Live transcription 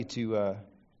To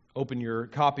open your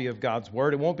copy of God's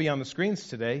Word. It won't be on the screens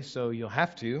today, so you'll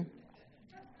have to.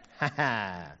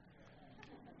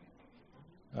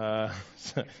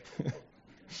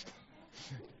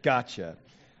 Gotcha.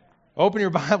 Open your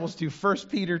Bibles to 1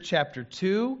 Peter chapter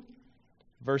 2,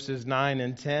 verses 9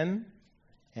 and 10,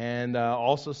 and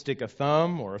also stick a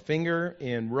thumb or a finger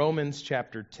in Romans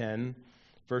chapter 10,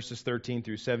 verses 13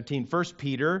 through 17. 1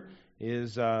 Peter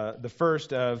is the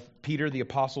first of Peter the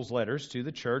Apostle's letters to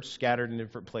the church, scattered in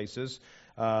different places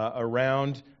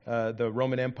around the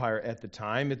Roman Empire at the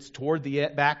time. It's toward the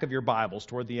back of your Bibles,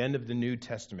 toward the end of the New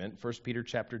Testament, 1 Peter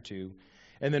chapter 2.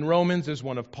 And then Romans is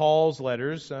one of Paul's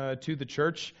letters to the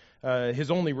church, his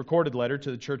only recorded letter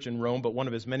to the church in Rome, but one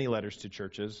of his many letters to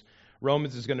churches.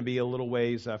 Romans is going to be a little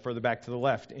ways further back to the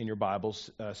left in your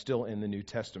Bibles, still in the New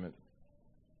Testament.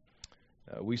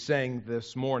 We sang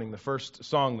this morning, the first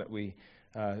song that we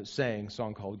sang, a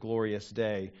song called Glorious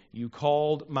Day. You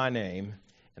called my name,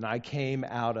 and I came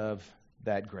out of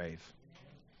that grave.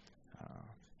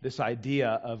 This idea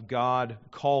of God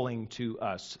calling to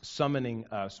us, summoning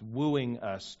us, wooing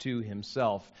us to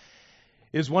Himself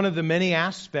is one of the many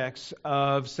aspects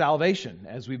of salvation,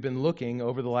 as we've been looking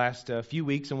over the last few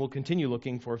weeks, and we'll continue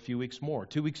looking for a few weeks more.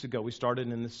 2 weeks ago, we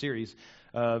started in the series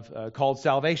called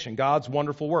Salvation, God's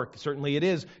wonderful work. Certainly it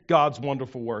is God's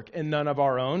wonderful work and none of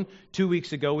our own. 2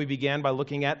 weeks ago, we began by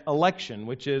looking at election,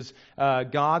 which is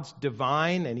God's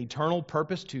divine and eternal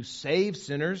purpose to save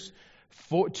sinners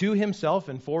to Himself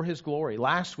and for His glory.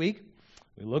 Last week,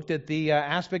 we looked at the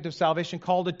aspect of salvation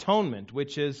called atonement,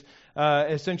 which is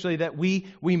essentially that we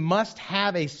must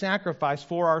have a sacrifice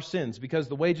for our sins, because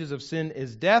the wages of sin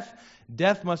is death.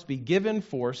 Death must be given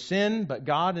for sin, but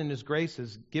God in His grace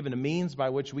has given a means by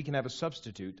which we can have a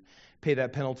substitute, pay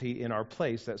that penalty in our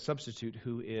place, that substitute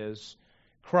who is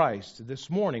Christ. This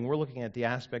morning, we're looking at the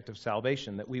aspect of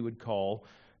salvation that we would call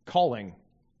calling.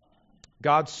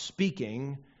 God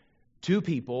speaking to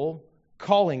people,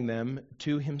 calling them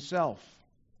to Himself.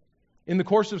 In the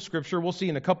course of Scripture, we'll see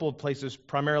in a couple of places,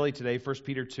 primarily today, 1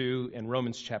 Peter 2 and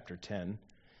Romans chapter 10,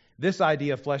 this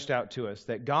idea fleshed out to us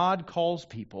that God calls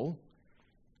people,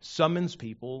 summons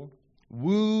people,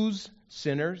 woos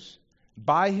sinners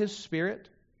by His Spirit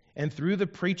and through the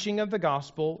preaching of the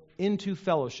gospel into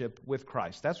fellowship with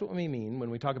Christ. That's what we mean when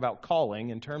we talk about calling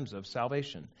in terms of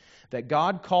salvation. That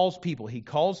God calls people, He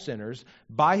calls sinners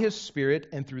by His Spirit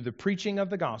and through the preaching of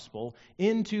the gospel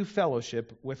into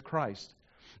fellowship with Christ.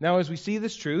 Now, as we see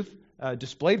this truth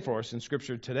displayed for us in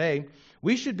Scripture today,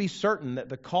 we should be certain that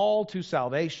the call to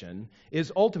salvation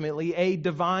is ultimately a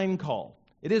divine call.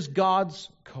 It is God's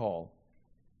call.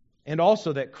 And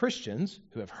also that Christians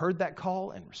who have heard that call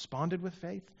and responded with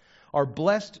faith are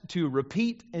blessed to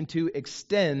repeat and to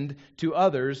extend to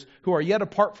others who are yet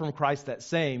apart from Christ that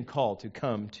same call to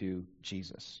come to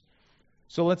Jesus.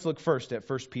 So let's look first at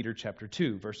 1 Peter chapter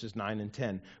 2, verses 9 and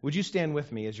 10. Would you stand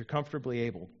with me as you're comfortably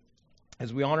able,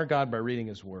 as we honor God by reading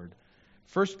His Word?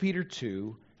 1 Peter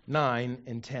 2, 9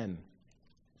 and 10.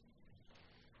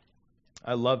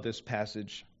 I love this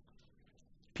passage.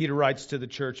 Peter writes to the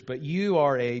church, "But you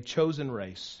are a chosen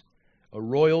race, a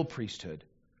royal priesthood,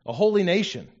 a holy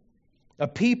nation, a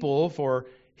people for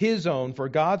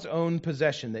God's own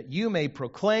possession, that you may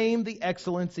proclaim the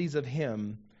excellencies of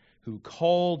Him who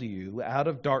called you out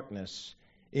of darkness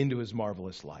into His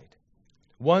marvelous light.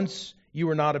 Once you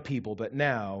were not a people, but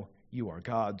now you are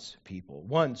God's people.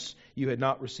 Once you had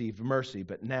not received mercy,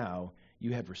 but now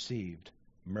you have received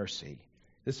mercy."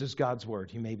 This is God's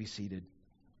Word. You may be seated.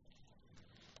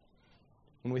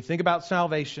 When we think about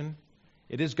salvation,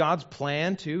 it is God's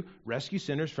plan to rescue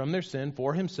sinners from their sin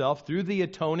for Himself through the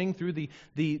atoning, through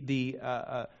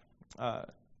the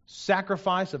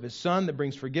sacrifice of His Son that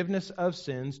brings forgiveness of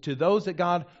sins to those that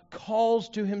God calls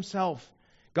to Himself.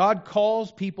 God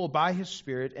calls people by His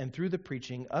Spirit and through the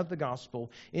preaching of the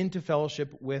gospel into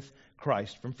fellowship with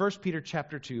Christ. From 1 Peter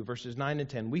chapter 2, verses 9 and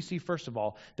 10, we see first of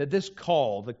all that this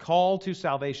call, the call to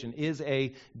salvation, is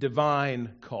a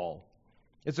divine call.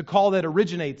 It's a call that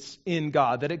originates in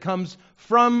God, that it comes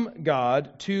from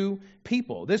God to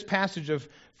people. This passage of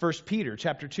 1 Peter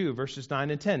chapter 2, verses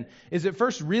 9 and 10 is at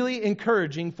first really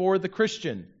encouraging for the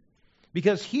Christian,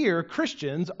 because here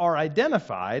Christians are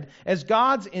identified as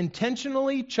God's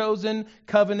intentionally chosen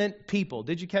covenant people.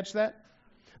 Did you catch that?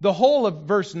 The whole of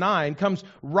verse 9 comes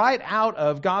right out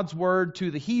of God's word to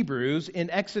the Hebrews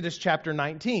in Exodus chapter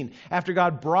 19, after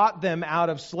God brought them out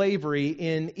of slavery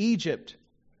in Egypt.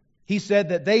 He said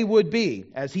that they would be,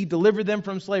 as He delivered them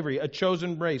from slavery, a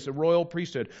chosen race, a royal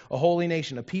priesthood, a holy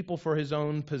nation, a people for His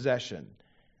own possession.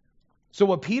 So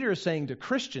what Peter is saying to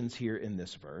Christians here in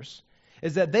this verse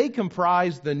is that they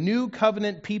comprise the new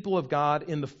covenant people of God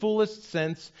in the fullest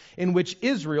sense in which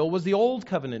Israel was the old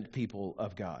covenant people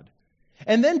of God.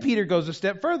 And then Peter goes a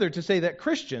step further to say that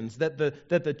Christians, that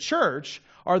the church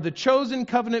are the chosen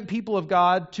covenant people of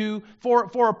God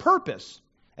for a purpose.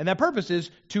 And that purpose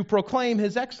is to proclaim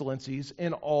His excellencies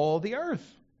in all the earth.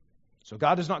 So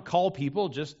God does not call people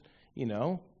just,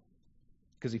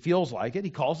 because He feels like it.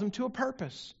 He calls them to a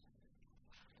purpose.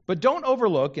 But don't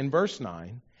overlook in verse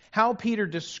 9 how Peter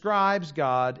describes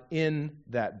God in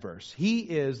that verse. He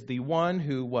is the one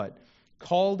who,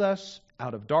 called us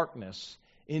out of darkness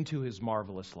into His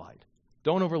marvelous light.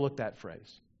 Don't overlook that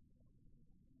phrase.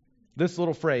 This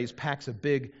little phrase packs a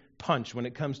big punch when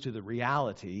it comes to the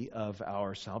reality of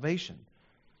our salvation.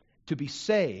 To be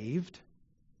saved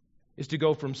is to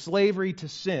go from slavery to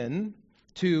sin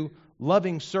to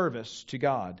loving service to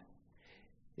God.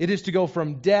 It is to go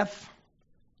from death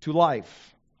to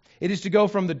life. It is to go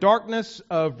from the darkness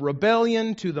of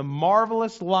rebellion to the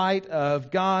marvelous light of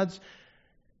God's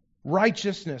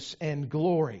righteousness and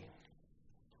glory.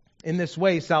 In this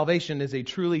way, salvation is a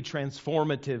truly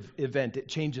transformative event. It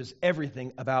changes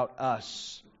everything about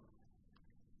us.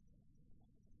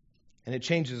 And it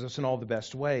changes us in all the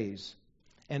best ways.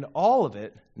 And all of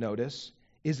it, notice,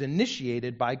 is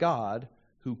initiated by God,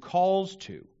 who calls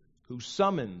to, who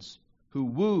summons, who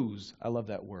woos. I love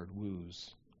that word,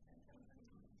 woos.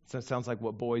 That sounds like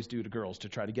what boys do to girls to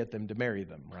try to get them to marry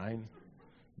them, right?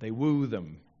 They woo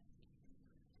them.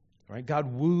 Right?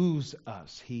 God woos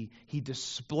us. He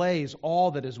displays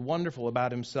all that is wonderful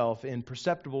about Himself in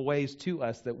perceptible ways to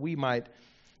us that we might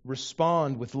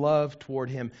respond with love toward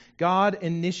Him. God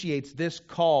initiates this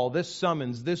call, this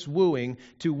summons, this wooing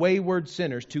to wayward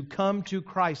sinners to come to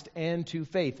Christ and to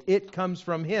faith. It comes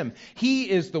from Him. He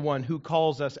is the one who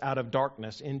calls us out of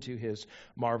darkness into His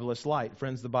marvelous light.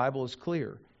 Friends, the Bible is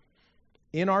clear.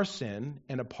 In our sin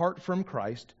and apart from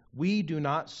Christ, we do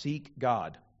not seek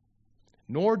God,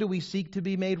 nor do we seek to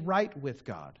be made right with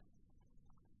God.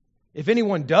 If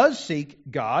anyone does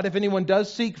seek God, if anyone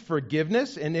does seek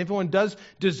forgiveness, and if anyone does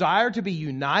desire to be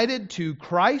united to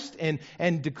Christ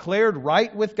and declared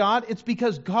right with God, it's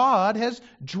because God has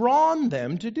drawn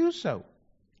them to do so.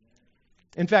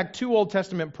 In fact, two Old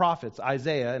Testament prophets,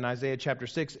 Isaiah in Isaiah chapter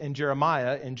 6 and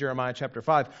Jeremiah in Jeremiah chapter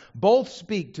 5, both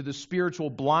speak to the spiritual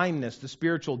blindness, the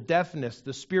spiritual deafness,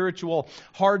 the spiritual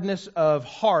hardness of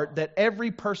heart that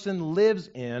every person lives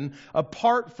in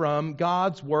apart from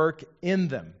God's work in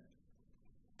them.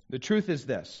 The truth is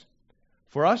this: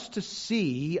 for us to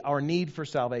see our need for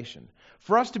salvation,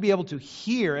 for us to be able to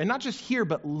hear, and not just hear,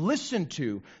 but listen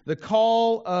to the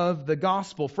call of the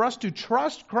gospel, for us to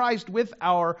trust Christ with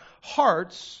our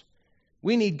hearts,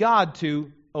 we need God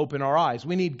to open our eyes.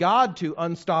 We need God to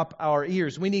unstop our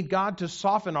ears. We need God to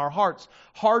soften our hearts,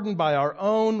 hardened by our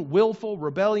own willful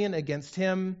rebellion against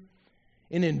Him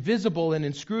in invisible and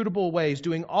inscrutable ways,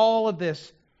 doing all of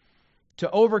this to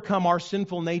overcome our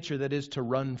sinful nature that is to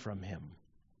run from Him.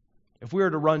 If we are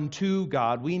to run to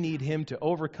God, we need Him to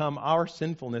overcome our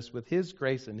sinfulness with His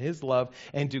grace and His love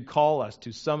and to call us,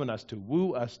 to summon us, to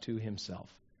woo us to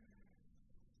Himself.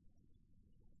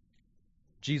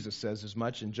 Jesus says as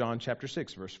much in John chapter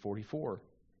 6, verse 44.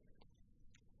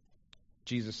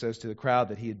 Jesus says to the crowd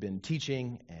that He had been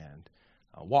teaching and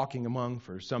walking among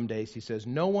for some days, He says,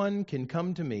 "No one can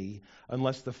come to me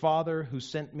unless the Father who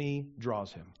sent me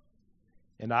draws him,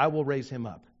 and I will raise him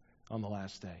up on the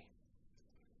last day."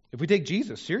 If we take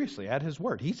Jesus seriously at His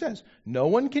word, He says, "No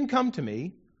one can come to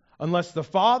me unless the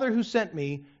Father who sent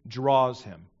me draws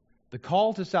him." The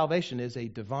call to salvation is a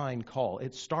divine call.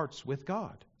 It starts with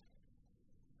God.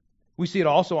 We see it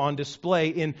also on display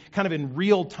in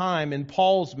real time in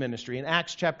Paul's ministry. In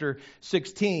Acts chapter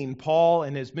 16, Paul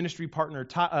and his ministry partner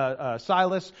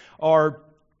Silas are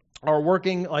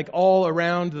working all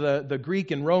around the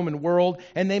Greek and Roman world,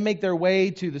 and they make their way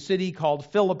to the city called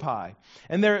Philippi.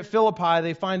 And there at Philippi,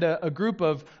 they find a group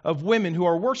of women who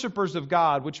are worshipers of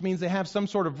God, which means they have some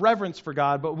sort of reverence for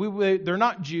God, but they're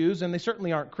not Jews, and they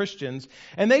certainly aren't Christians.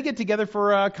 And they get together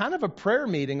for a prayer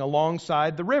meeting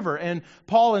alongside the river. And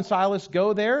Paul and Silas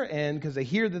go there, and because they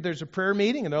hear that there's a prayer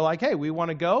meeting, and they're like, "Hey, we want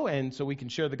to go, and so we can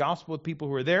share the gospel with people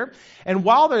who are there." And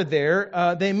while they're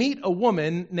there, they meet a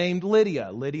woman named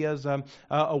Lydia. Lydia is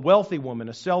a wealthy woman,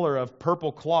 a seller of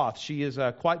purple cloth. She is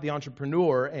quite the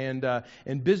entrepreneur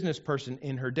and business person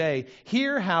in her day.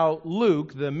 Hear how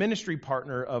Luke, the ministry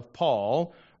partner of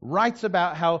Paul, writes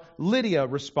about how Lydia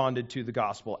responded to the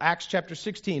gospel. Acts chapter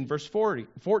 16, verse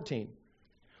 14.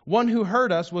 "One who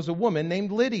heard us was a woman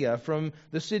named Lydia from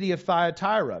the city of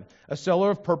Thyatira, a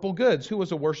seller of purple goods, who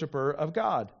was a worshiper of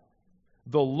God.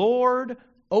 The Lord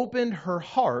opened her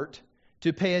heart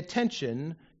to pay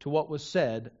attention to what was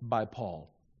said by Paul.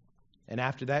 And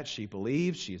after that, she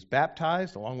believes, she is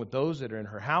baptized, along with those that are in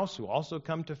her house who also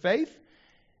come to faith.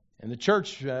 And the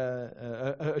church,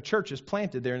 a church is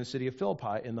planted there in the city of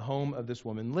Philippi in the home of this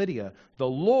woman, Lydia. The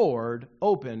Lord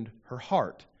opened her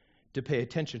heart to pay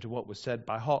attention to what was said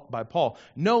by Paul.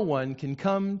 No one can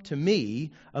come to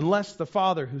me unless the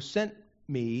Father who sent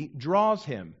me draws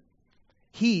him.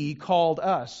 He called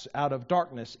us out of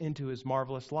darkness into His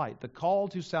marvelous light. The call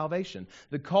to salvation,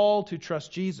 the call to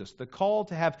trust Jesus, the call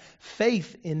to have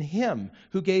faith in Him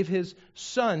who gave His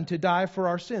Son to die for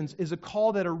our sins is a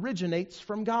call that originates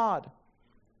from God.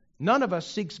 None of us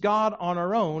seeks God on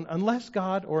our own unless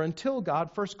God or until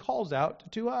God first calls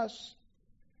out to us.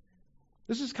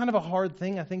 This is kind of a hard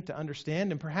thing, I think, to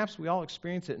understand, and perhaps we all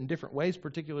experience it in different ways,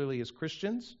 particularly as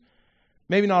Christians.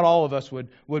 Maybe not all of us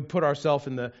would put ourselves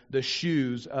in the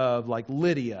shoes of like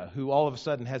Lydia, who all of a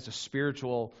sudden has a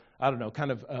spiritual,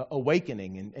 kind of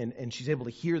awakening, and she's able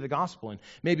to hear the gospel. And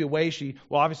maybe a way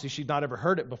obviously she'd not ever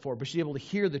heard it before, but she's able to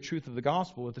hear the truth of the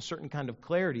gospel with a certain kind of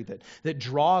clarity that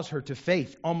draws her to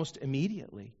faith almost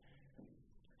immediately.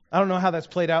 I don't know how that's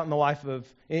played out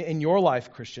in your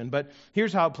life, Christian, but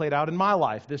here's how it played out in my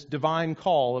life, this divine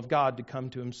call of God to come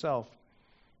to Himself.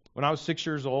 When I was 6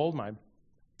 years old, my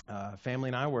family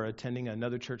and I were attending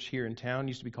another church here in town. It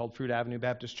used to be called Fruit Avenue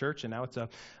Baptist Church, and now it's a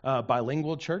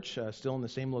bilingual church, still in the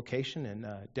same location in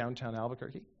downtown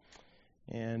Albuquerque.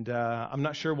 And I'm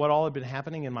not sure what all had been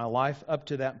happening in my life up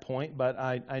to that point, but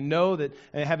I know that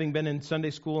having been in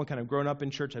Sunday school and kind of grown up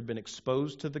in church, I'd been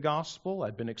exposed to the gospel.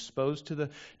 I'd been exposed to the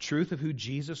truth of who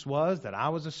Jesus was, that I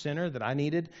was a sinner, that I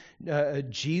needed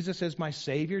Jesus as my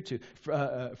Savior to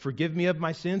forgive me of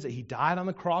my sins, that He died on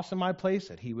the cross in my place,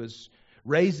 that He was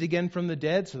raised again from the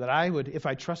dead so that I would, if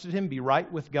I trusted Him, be right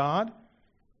with God.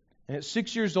 And at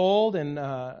 6 years old, and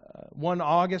one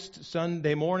August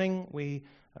Sunday morning,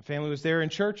 our family was there in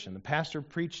church, and the pastor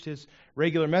preached his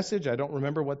regular message. I don't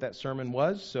remember what that sermon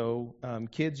was, so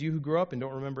kids, you who grew up and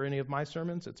don't remember any of my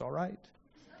sermons, it's all right.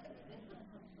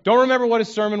 Don't remember what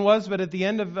his sermon was, but at the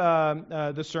end of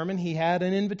the sermon, he had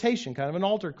an invitation, kind of an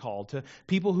altar call to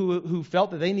people who felt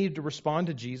that they needed to respond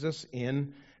to Jesus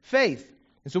in faith.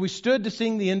 And so we stood to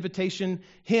sing the invitation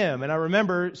hymn, and I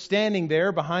remember standing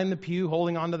there behind the pew,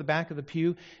 holding onto the back of the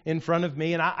pew in front of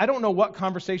me, and I don't know what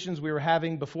conversations we were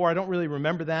having before. I don't really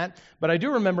remember that, but I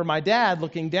do remember my dad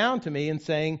looking down to me and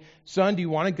saying, "Son, do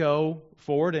you want to go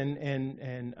forward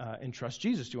and trust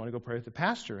Jesus? Do you want to go pray with the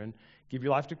pastor and give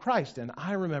your life to Christ?" And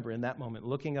I remember in that moment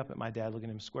looking up at my dad,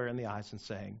 looking him square in the eyes and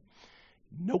saying,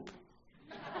 "Nope."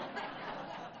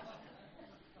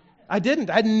 I didn't.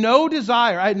 I had no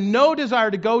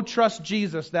desire to go trust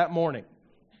Jesus that morning.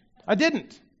 I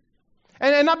didn't.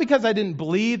 And not because I didn't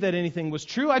believe that anything was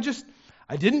true. I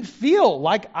didn't feel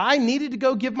like I needed to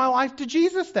go give my life to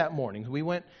Jesus that morning. We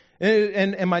went,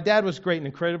 and my dad was great and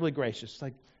incredibly gracious.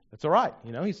 Like, that's all right.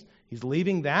 He's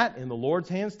leaving that in the Lord's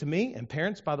hands to me. And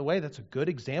parents, by the way, that's a good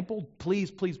example.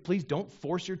 Please, please, please don't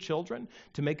force your children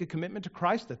to make a commitment to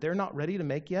Christ that they're not ready to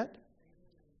make yet.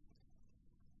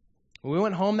 We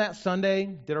went home that Sunday,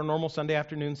 did our normal Sunday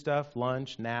afternoon stuff,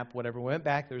 lunch, nap, whatever. We went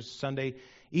back. There was a Sunday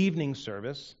evening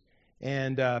service,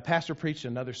 and pastor preached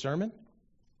another sermon.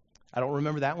 I don't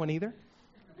remember that one either.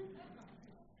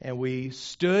 And we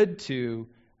stood to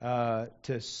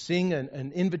sing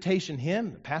an invitation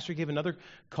hymn. The pastor gave another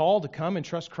call to come and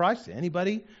trust Christ to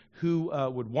anybody who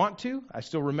would want to. I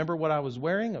still remember what I was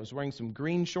wearing. I was wearing some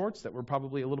green shorts that were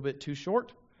probably a little bit too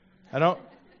short.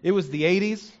 It was the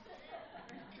 80s.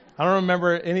 I don't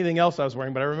remember anything else I was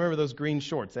wearing, but I remember those green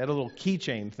shorts. They had a little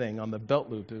keychain thing on the belt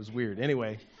loop. It was weird.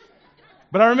 Anyway,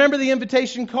 but I remember the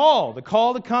invitation call, the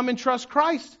call to come and trust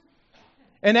Christ.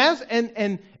 And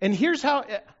here's how,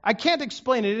 I can't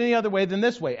explain it any other way than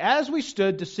this way. As we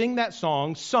stood to sing that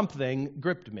song, something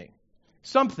gripped me.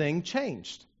 Something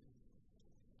changed.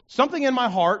 Something in my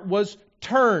heart was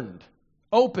turned,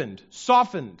 opened,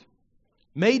 softened,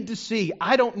 made to see.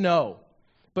 I don't know.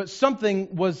 But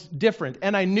something was different.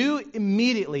 And I knew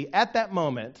immediately at that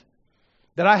moment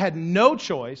that I had no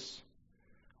choice,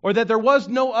 or that there was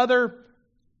no other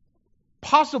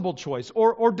possible choice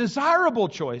or desirable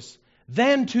choice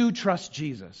than to trust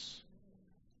Jesus.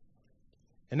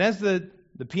 And as the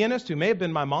pianist, who may have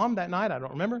been my mom that night, I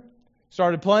don't remember,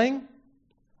 started playing,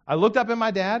 I looked up at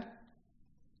my dad,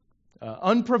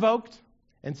 unprovoked,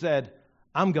 and said,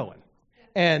 "I'm going."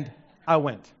 And I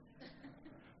went.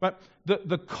 But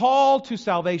the call to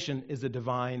salvation is a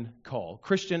divine call.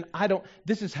 Christian,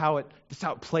 this is how it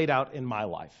played out in my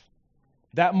life.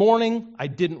 That morning, I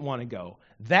didn't want to go.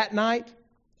 That night,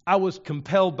 I was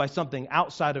compelled by something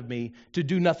outside of me to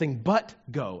do nothing but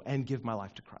go and give my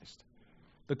life to Christ.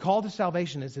 The call to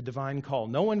salvation is a divine call.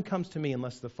 No one comes to me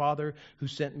unless the Father who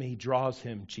sent me draws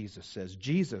him, Jesus says.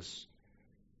 Jesus,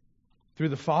 through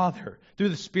the Father, through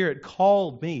the Spirit,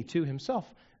 called me to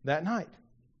himself that night.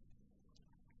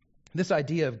 This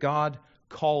idea of God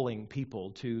calling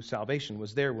people to salvation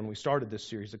was there when we started this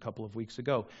series a couple of weeks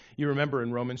ago. You remember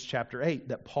in Romans chapter 8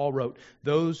 that Paul wrote,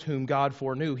 "Those whom God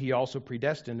foreknew, he also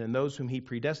predestined, and those whom he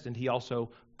predestined, he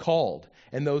also called.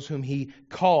 And those whom he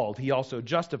called, he also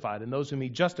justified. And those whom he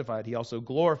justified, he also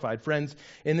glorified." Friends,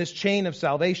 in this chain of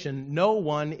salvation, no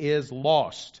one is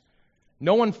lost.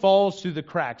 No one falls through the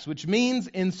cracks, which means,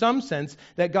 in some sense,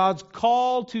 that God's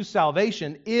call to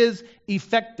salvation is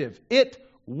effective. It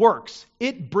works.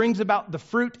 It brings about the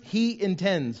fruit he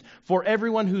intends for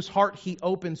everyone whose heart he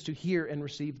opens to hear and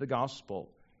receive the gospel.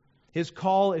 His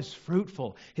call is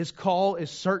fruitful. His call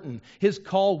is certain. His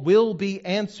call will be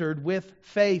answered with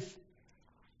faith.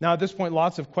 Now, at this point,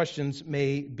 lots of questions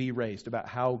may be raised about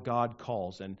how God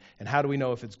calls, and how do we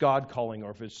know if it's God calling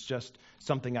or if it's just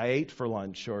something I ate for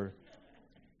lunch.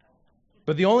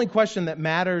 But the only question that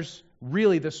matters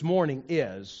really this morning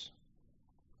is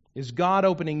God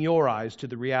opening your eyes to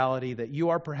the reality that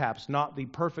you are perhaps not the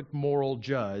perfect moral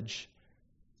judge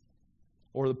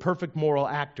or the perfect moral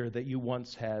actor that you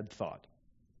once had thought?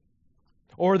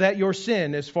 Or that your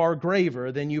sin is far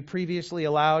graver than you previously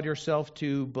allowed yourself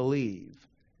to believe?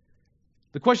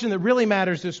 The question that really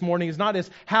matters this morning is not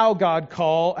how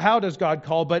does God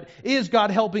call, but is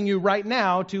God helping you right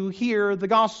now to hear the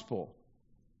gospel?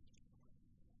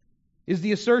 Is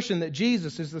the assertion that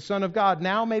Jesus is the Son of God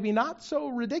now maybe not so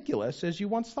ridiculous as you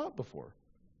once thought before?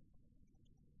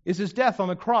 Is his death on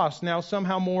the cross now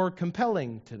somehow more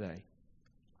compelling today?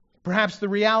 Perhaps the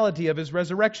reality of his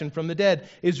resurrection from the dead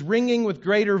is ringing with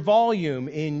greater volume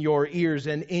in your ears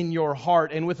and in your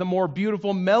heart, and with a more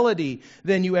beautiful melody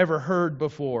than you ever heard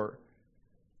before.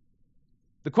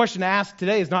 The question to ask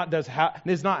today is not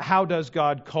how does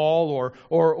God call,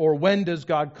 or when does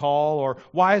God call, or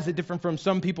why is it different from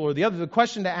some people or the other. The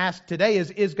question to ask today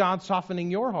is God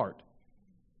softening your heart,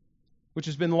 which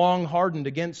has been long hardened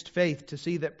against faith, to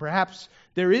see that perhaps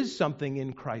there is something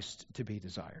in Christ to be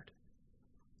desired?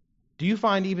 Do you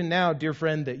find even now, dear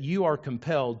friend, that you are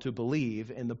compelled to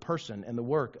believe in the person and the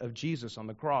work of Jesus on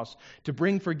the cross to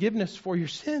bring forgiveness for your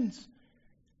sins?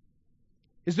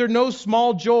 Is there no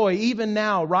small joy, even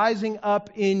now, rising up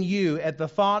in you at the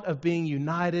thought of being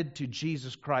united to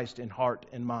Jesus Christ in heart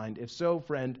and mind? If so,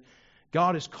 friend,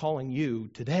 God is calling you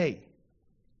today.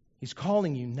 He's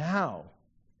calling you now.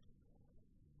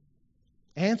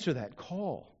 Answer that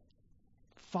call.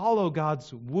 Follow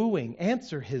God's wooing.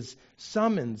 Answer his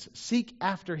summons. Seek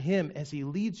after him as he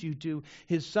leads you to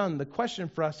his Son. The question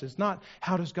for us is not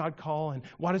how does God call, and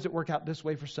why does it work out this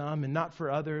way for some and not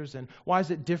for others, and why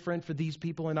is it different for these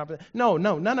people and not for... No,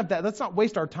 none of that. Let's not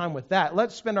waste our time with that.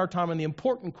 Let's spend our time on the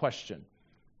important question.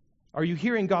 Are you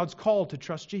hearing God's call to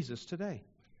trust Jesus today?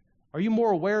 Are you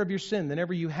more aware of your sin than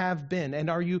ever you have been? And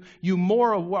are you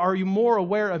more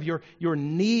aware of your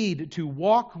need to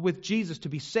walk with Jesus, to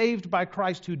be saved by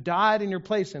Christ who died in your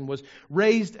place and was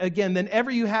raised again than ever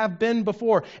you have been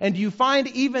before? And do you find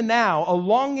even now a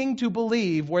longing to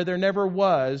believe where there never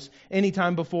was any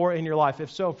time before in your life?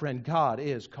 If so, friend, God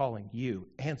is calling you.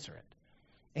 Answer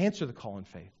it. Answer the call in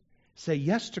faith. Say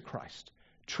yes to Christ.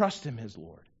 Trust him as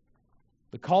Lord.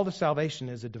 The call to salvation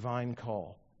is a divine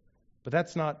call. But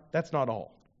that's not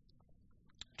all.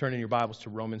 Turn in your Bibles to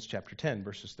Romans chapter 10,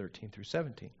 verses 13 through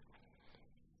 17.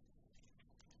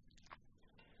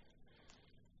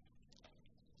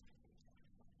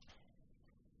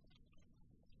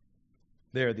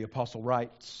 There, the Apostle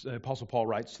Paul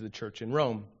writes to the church in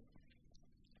Rome.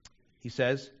 He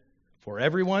says, "For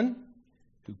everyone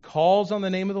who calls on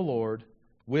the name of the Lord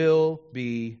will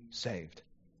be saved.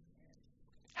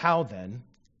 How then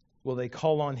will they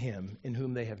call on him in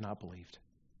whom they have not believed?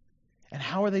 And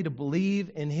how are they to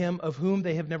believe in him of whom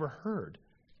they have never heard?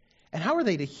 And how are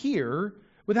they to hear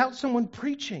without someone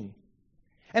preaching?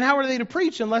 And how are they to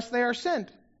preach unless they are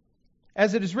sent?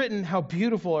 As it is written, how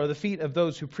beautiful are the feet of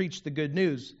those who preach the good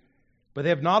news. But they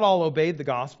have not all obeyed the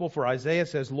gospel, for Isaiah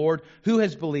says, Lord, who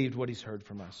has believed what he's heard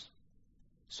from us?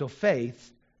 So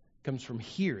faith comes from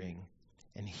hearing,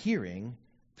 and hearing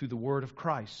through the word of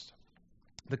Christ."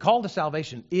 The call to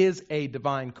salvation is a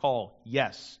divine call,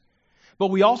 yes. But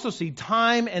we also see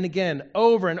time and again,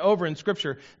 over and over in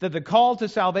Scripture, that the call to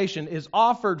salvation is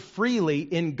offered freely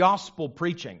in gospel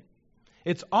preaching.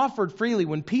 It's offered freely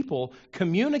when people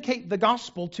communicate the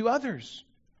gospel to others.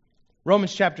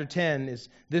 Romans chapter 10 is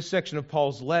this section of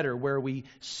Paul's letter where we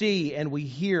see and we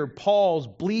hear Paul's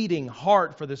bleeding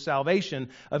heart for the salvation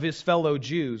of his fellow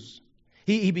Jews.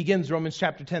 He begins Romans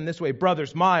chapter 10 this way: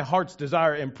 "Brothers, my heart's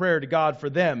desire and prayer to God for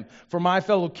them, for my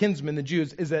fellow kinsmen the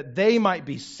Jews, is that they might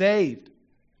be saved.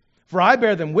 For I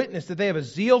bear them witness that they have a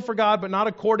zeal for God, but not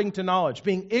according to knowledge.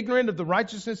 Being ignorant of the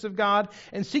righteousness of God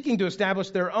and seeking to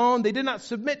establish their own, they did not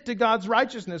submit to God's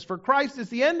righteousness. For Christ is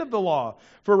the end of the law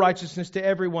for righteousness to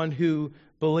everyone who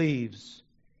believes."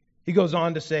 He goes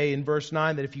on to say in verse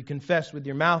 9 that if you confess with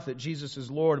your mouth that Jesus is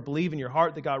Lord, believe in your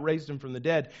heart that God raised him from the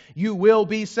dead, you will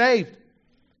be saved.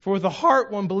 For with the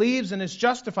heart one believes and is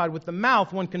justified. With the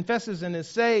mouth one confesses and is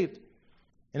saved.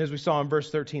 And as we saw in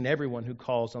verse 13, everyone who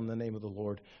calls on the name of the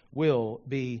Lord will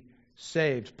be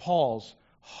saved. Paul's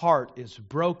heart is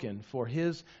broken for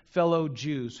his fellow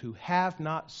Jews who have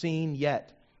not seen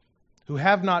yet, who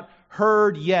have not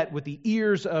heard yet with the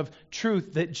ears of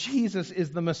truth that Jesus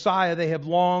is the Messiah they have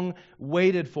long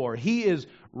waited for. He is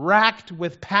racked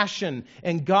with passion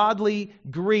and godly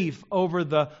grief over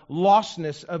the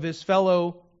lostness of his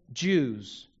fellow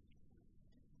Jews,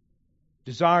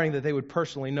 desiring that they would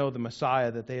personally know the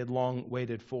Messiah that they had long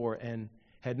waited for and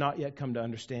had not yet come to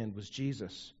understand was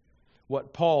Jesus.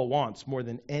 What Paul wants more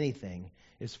than anything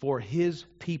is for his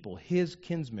people, his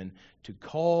kinsmen, to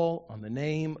call on the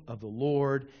name of the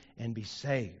Lord and be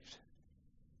saved.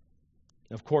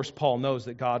 Of course, Paul knows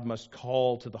that God must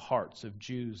call to the hearts of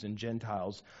Jews and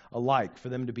Gentiles alike for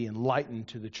them to be enlightened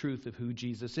to the truth of who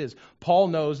Jesus is. Paul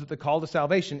knows that the call to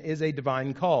salvation is a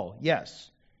divine call, yes.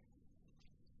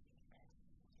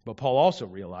 But Paul also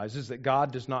realizes that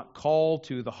God does not call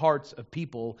to the hearts of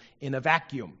people in a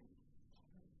vacuum.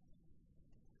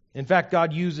 In fact,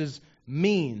 God uses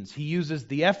means. He uses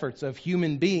the efforts of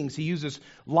human beings. He uses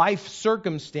life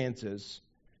circumstances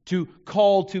to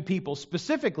call to people.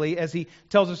 Specifically, as he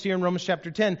tells us here in Romans chapter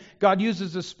 10, God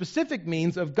uses a specific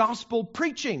means of gospel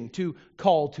preaching to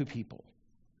call to people.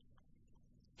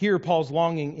 Here, Paul's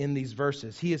longing in these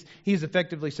verses. He is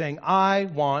effectively saying, I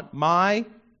want my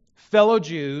fellow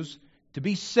Jews to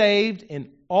be saved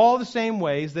in all the same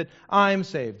ways that I'm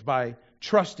saved, by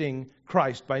trusting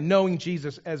Christ, by knowing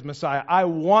Jesus as Messiah. I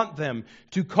want them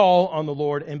to call on the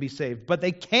Lord and be saved. But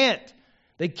they can't.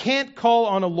 They can't call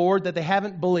on a Lord that they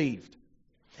haven't believed.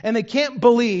 And they can't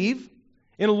believe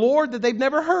in a Lord that they've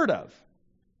never heard of.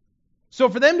 So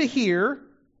for them to hear,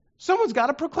 someone's got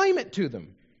to proclaim it to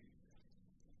them.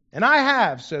 And I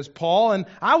have, says Paul, and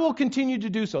I will continue to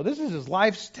do so. This is his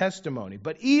life's testimony.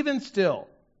 But even still,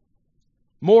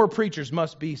 more preachers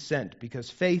must be sent, because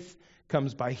faith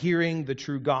comes by hearing the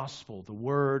true gospel, the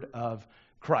word of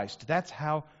Christ. That's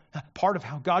part of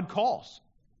how God calls,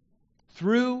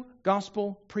 through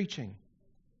gospel preaching.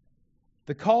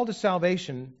 The call to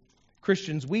salvation,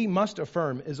 Christians, we must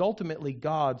affirm, is ultimately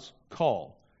God's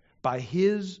call by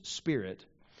His Spirit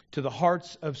to the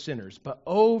hearts of sinners. But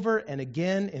over and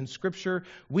again in Scripture,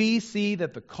 we see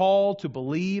that the call to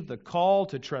believe, the call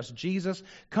to trust Jesus,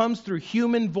 comes through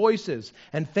human voices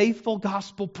and faithful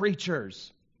gospel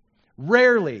preachers.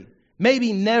 Rarely,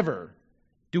 maybe never,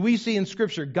 do we see in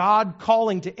Scripture God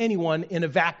calling to anyone in a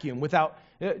vacuum, without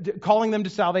calling them to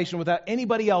salvation, without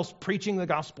anybody else preaching the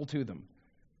gospel to them.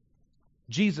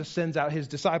 Jesus sends out His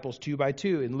disciples 2 by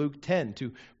 2 in Luke 10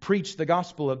 to preach the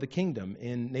gospel of the kingdom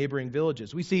in neighboring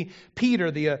villages. We see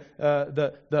Peter,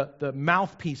 the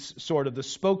mouthpiece, sort of the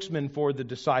spokesman for the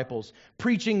disciples,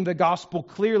 preaching the gospel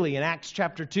clearly in Acts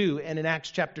chapter 2 and in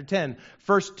Acts chapter 10.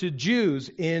 First to Jews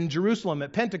in Jerusalem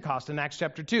at Pentecost in Acts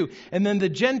chapter 2, and then the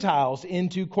Gentiles in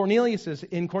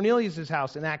Cornelius'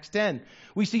 house in Acts 10.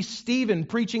 We see Stephen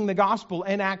preaching the gospel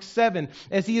in Acts 7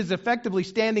 as he is effectively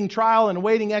standing trial and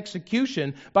awaiting execution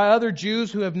by other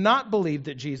Jews who have not believed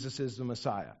that Jesus is the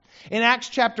Messiah. In Acts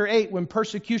chapter 8, when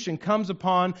persecution comes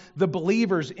upon the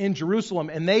believers in Jerusalem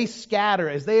and they scatter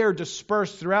as they are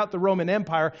dispersed throughout the Roman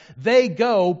Empire, they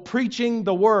go preaching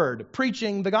the word,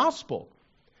 preaching the gospel.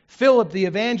 Philip the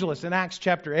evangelist in Acts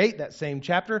chapter 8, that same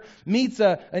chapter, meets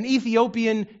an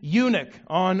Ethiopian eunuch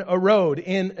on a road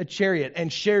in a chariot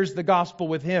and shares the gospel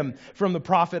with him from the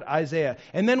prophet Isaiah.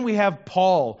 And then we have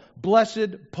Paul,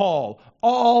 blessed Paul,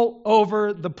 all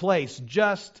over the place,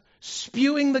 just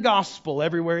spewing the gospel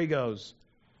everywhere he goes.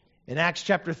 In Acts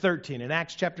chapter 13, in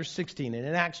Acts chapter 16, and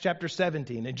in Acts chapter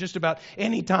 17, and just about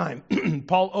any time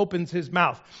Paul opens his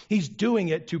mouth, he's doing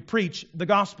it to preach the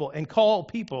gospel and call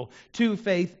people to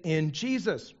faith in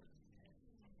Jesus.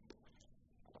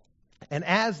 And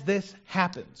as this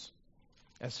happens,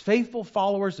 as faithful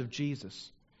followers of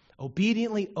Jesus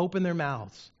obediently open their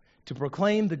mouths to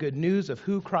proclaim the good news of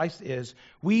who Christ is,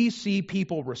 we see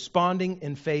people responding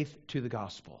in faith to the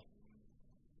gospel.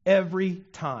 every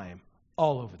time,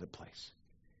 all over the place.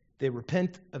 They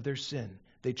repent of their sin.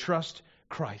 They trust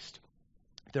Christ.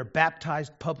 They're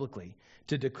baptized publicly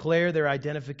to declare their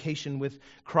identification with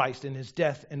Christ in his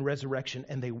death and resurrection.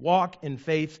 And they walk in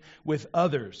faith with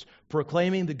others,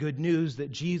 proclaiming the good news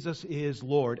that Jesus is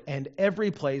Lord. And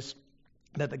every place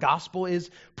that the gospel is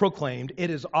proclaimed, it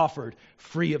is offered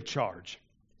free of charge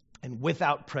and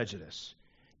without prejudice,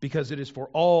 because it is for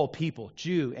all people,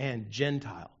 Jew and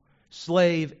Gentile,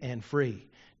 slave and free,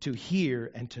 to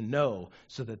hear and to know,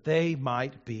 so that they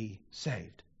might be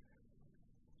saved.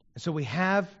 And so we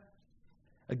have,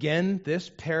 again, this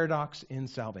paradox in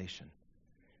salvation,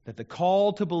 that the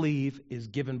call to believe is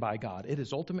given by God. It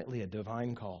is ultimately a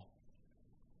divine call.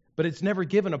 But it's never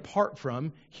given apart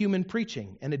from human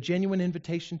preaching and a genuine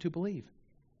invitation to believe.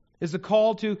 Is the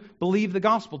call to believe the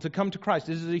gospel, to come to Christ,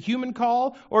 is it a human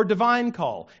call or a divine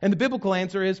call? And the biblical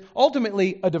answer is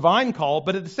ultimately a divine call,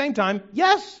 but at the same time,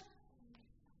 yes.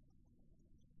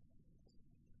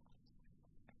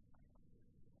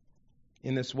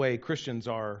 In this way, Christians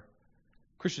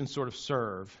sort of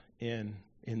serve in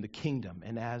the kingdom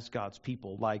and as God's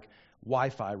people like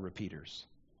Wi-Fi repeaters.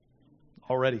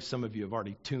 Already, some of you have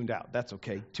already tuned out. That's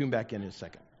okay. Tune back in a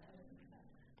second.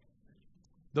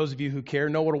 Those of you who care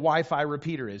know what a Wi-Fi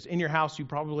repeater is. In your house, you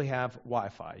probably have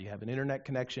Wi-Fi. You have an internet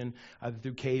connection, either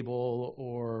through cable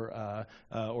or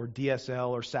DSL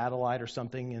or satellite or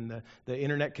something, and the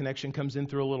internet connection comes in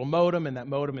through a little modem, and that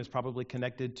modem is probably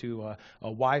connected to a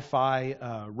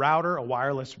Wi-Fi router, a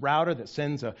wireless router that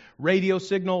sends a radio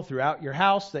signal throughout your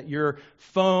house that your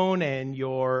phone and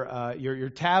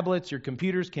your tablets, your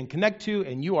computers can connect to,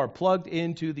 and you are plugged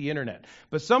into the internet.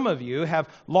 But some of you have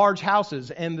large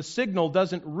houses, and the signal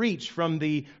doesn't reach from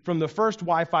the first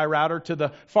Wi-Fi router to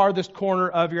the farthest corner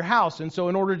of your house. And so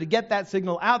in order to get that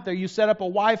signal out there, you set up a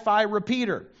Wi-Fi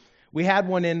repeater. We had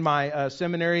one in my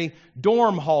seminary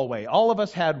dorm hallway. All of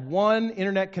us had one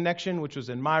internet connection, which was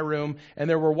in my room, and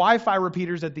there were Wi-Fi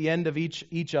repeaters at the end of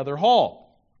each other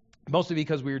hall. Mostly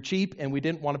because we were cheap and we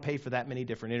didn't want to pay for that many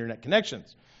different internet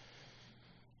connections.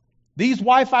 These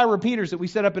Wi-Fi repeaters that we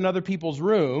set up in other people's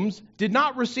rooms did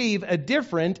not receive a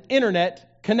different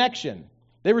internet connection.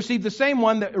 They received the same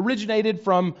one that originated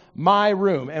from my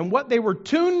room. And what they were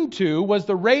tuned to was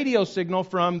the radio signal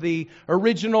from the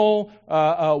original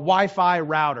Wi-Fi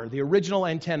router, the original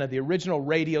antenna, the original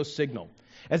radio signal.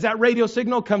 As that radio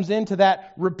signal comes into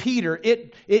that repeater,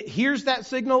 it hears that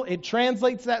signal, it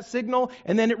translates that signal,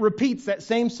 and then it repeats that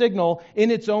same signal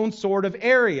in its own sort of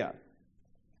area.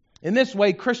 In this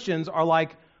way, Christians are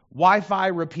like Wi-Fi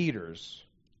repeaters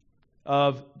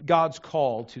of God's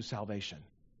call to salvation.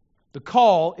 The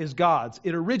call is God's.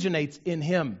 It originates in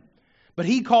Him. But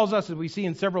He calls us, as we see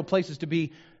in several places, to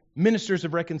be ministers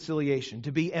of reconciliation,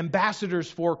 to be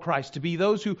ambassadors for Christ, to be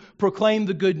those who proclaim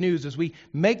the good news as we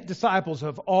make disciples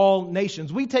of all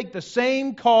nations. We take the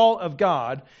same call of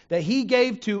God that He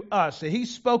gave to us, that He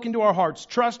spoke into our hearts,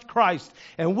 trust Christ.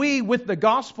 And we, with the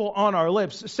gospel on our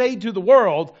lips, say to the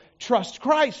world, trust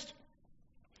Christ.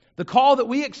 The call that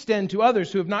we extend to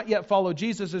others who have not yet followed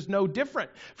Jesus is no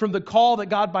different from the call that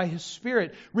God by His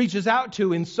Spirit reaches out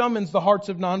to and summons the hearts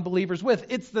of non-believers with.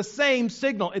 It's the same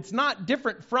signal. It's not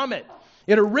different from it.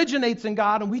 It originates in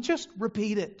God and we just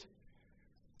repeat it.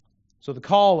 So the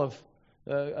call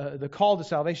to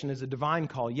salvation is a divine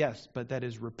call, yes, but that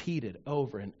is repeated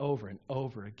over and over and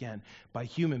over again by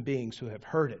human beings who have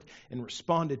heard it and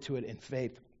responded to it in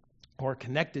faith, who are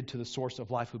connected to the source of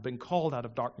life, who've been called out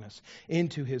of darkness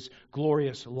into His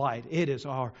glorious light. It is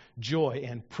our joy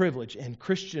and privilege and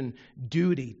Christian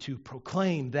duty to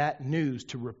proclaim that news,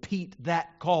 to repeat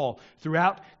that call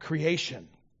throughout creation,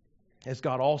 as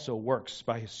God also works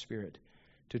by His Spirit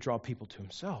to draw people to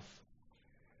Himself.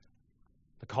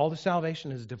 The call to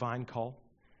salvation is a divine call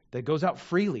that goes out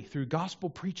freely through gospel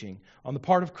preaching on the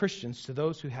part of Christians to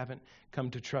those who haven't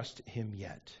come to trust Him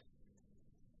yet.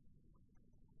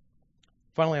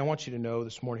 Finally, I want you to know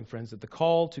this morning, friends, that the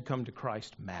call to come to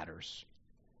Christ matters.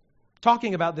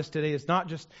 Talking about this today is not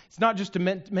just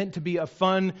meant to be a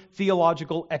fun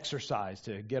theological exercise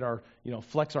to get our,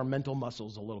 flex our mental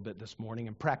muscles a little bit this morning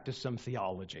and practice some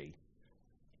theology.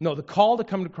 No, the call to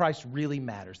come to Christ really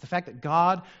matters. The fact that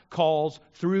God calls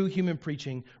through human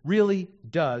preaching really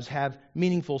does have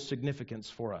meaningful significance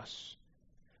for us.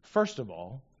 First of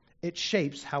all, it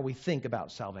shapes how we think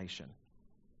about salvation.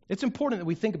 It's important that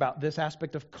we think about this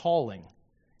aspect of calling,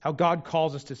 how God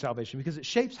calls us to salvation, because it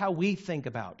shapes how we think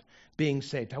about being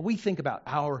saved, how we think about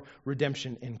our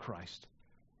redemption in Christ.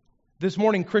 This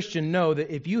morning, Christian, know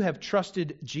that if you have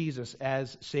trusted Jesus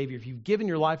as Savior, if you've given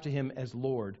your life to Him as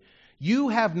Lord, you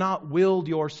have not willed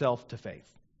yourself to faith.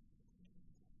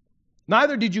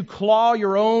 Neither did you claw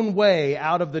your own way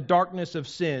out of the darkness of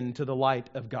sin to the light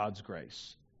of God's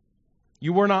grace.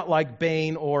 You were not like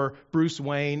Bane or Bruce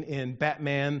Wayne in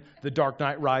Batman, The Dark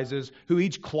Knight Rises, who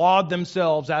each clawed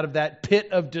themselves out of that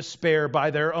pit of despair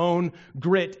by their own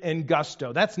grit and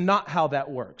gusto. That's not how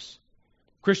that works.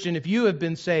 Christian, if you have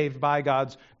been saved by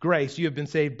God's grace, you have been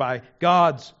saved by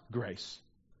God's grace,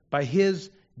 by His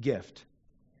gift.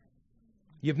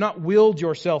 You have not willed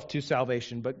yourself to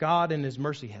salvation, but God in His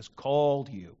mercy has called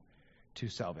you to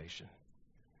salvation.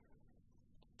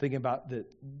 Thinking about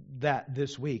that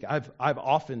this week, I've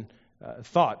often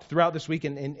thought throughout this week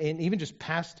and even just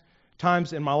past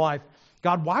times in my life,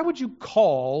 God, why would you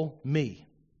call me?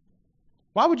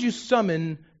 Why would you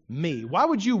summon me? Why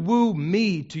would you woo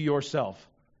me to yourself?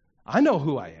 I know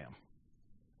who I am.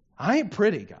 I ain't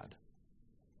pretty, God.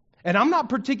 And I'm not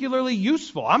particularly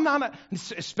useful. I'm not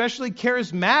especially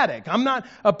charismatic. I'm not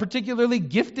a particularly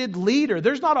gifted leader.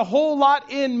 There's not a whole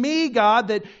lot in me, God,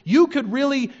 that you could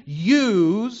really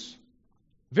use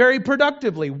very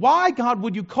productively. Why, God,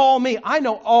 would you call me? I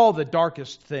know all the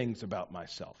darkest things about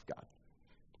myself, God.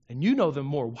 And you know them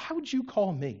more. Why would you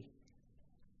call me?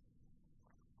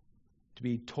 To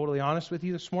be totally honest with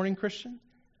you this morning, Christian,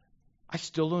 I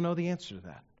still don't know the answer to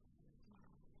that.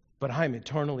 But I'm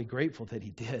eternally grateful that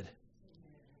He did.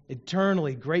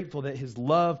 Eternally grateful that His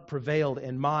love prevailed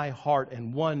in my heart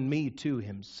and won me to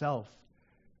Himself.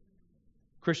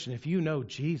 Christian, if you know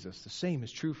Jesus, the same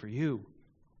is true for you.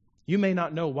 You may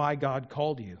not know why God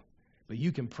called you, but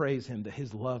you can praise Him that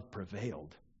His love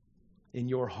prevailed in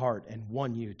your heart and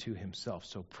won you to Himself.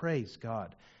 So praise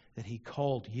God that He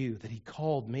called you, that He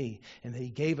called me, and that He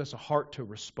gave us a heart to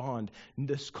respond. And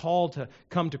this call to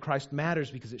come to Christ matters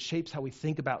because it shapes how we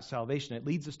think about salvation. It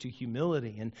leads us to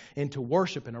humility and to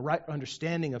worship and a right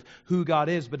understanding of who God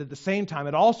is. But at the same time,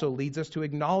 it also leads us to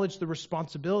acknowledge the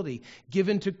responsibility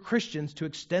given to Christians to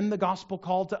extend the gospel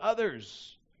call to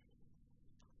others.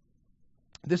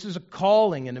 This is a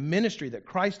calling and a ministry that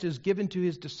Christ has given to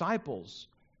His disciples.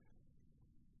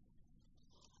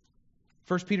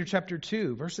 1 Peter chapter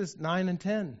 2, verses 9 and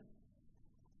 10.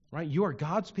 Right? You are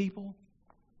God's people,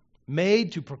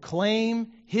 made to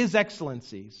proclaim His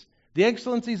excellencies, the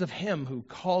excellencies of Him who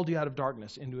called you out of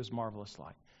darkness into His marvelous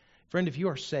light. Friend, if you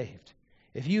are saved,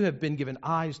 if you have been given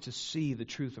eyes to see the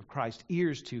truth of Christ,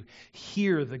 ears to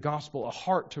hear the gospel, a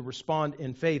heart to respond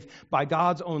in faith by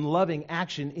God's own loving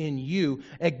action in you,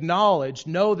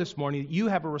 know this morning that you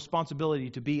have a responsibility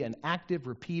to be an active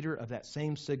repeater of that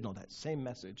same signal, that same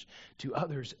message to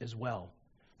others as well.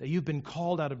 That you've been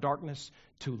called out of darkness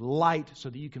to light so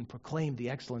that you can proclaim the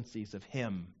excellencies of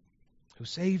Him who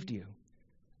saved you.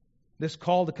 This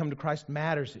call to come to Christ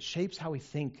matters. It shapes how we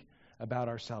think about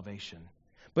our salvation.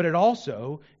 But it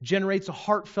also generates a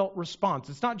heartfelt response.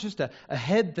 It's not just a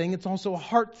head thing, it's also a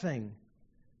heart thing.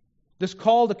 This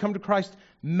call to come to Christ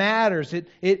matters.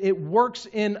 It works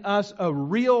in us a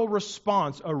real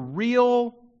response, a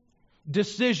real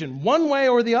decision, one way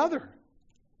or the other,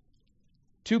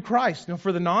 to Christ. Now,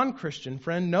 for the non-Christian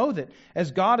friend, know that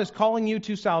as God is calling you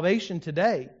to salvation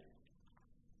today,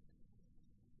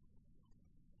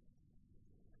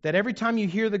 that every time you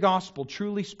hear the gospel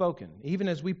truly spoken, even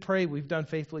as we pray we've done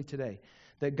faithfully today,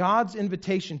 that God's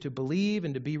invitation to believe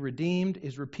and to be redeemed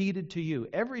is repeated to you.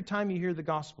 Every time you hear the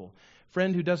gospel,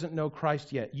 friend who doesn't know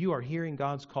Christ yet, you are hearing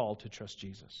God's call to trust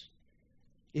Jesus.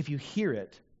 If you hear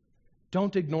it,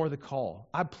 don't ignore the call.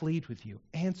 I plead with you.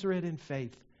 Answer it in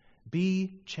faith.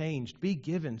 Be changed. Be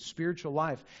given spiritual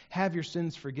life. Have your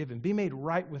sins forgiven. Be made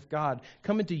right with God.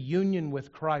 Come into union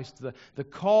with Christ. The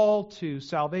call to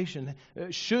salvation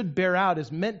should bear out,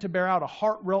 is meant to bear out a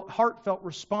heartfelt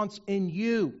response in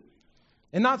you.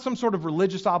 And not some sort of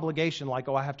religious obligation like,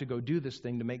 I have to go do this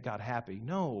thing to make God happy.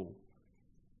 No.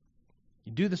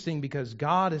 You do this thing because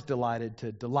God is delighted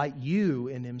to delight you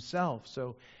in Himself.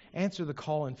 So answer the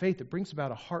call in faith. It brings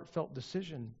about a heartfelt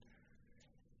decision.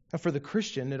 Now, for the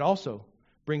Christian, it also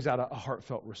brings out a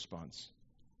heartfelt response.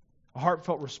 A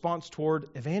heartfelt response toward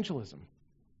evangelism.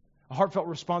 A heartfelt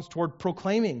response toward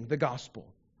proclaiming the gospel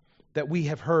that we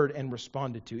have heard and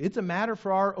responded to. It's a matter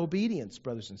for our obedience,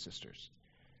 brothers and sisters.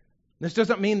 This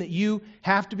doesn't mean that you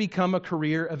have to become a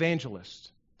career evangelist.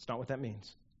 It's not what that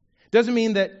means. It doesn't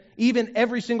mean that even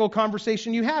every single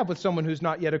conversation you have with someone who's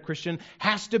not yet a Christian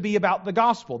has to be about the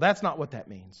gospel. That's not what that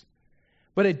means.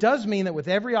 But it does mean that with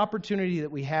every opportunity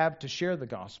that we have to share the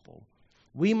gospel,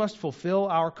 we must fulfill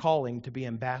our calling to be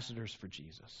ambassadors for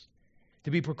Jesus,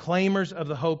 to be proclaimers of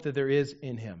the hope that there is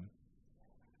in Him.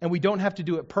 And we don't have to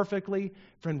do it perfectly,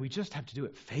 friend, we just have to do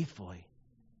it faithfully.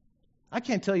 I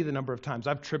can't tell you the number of times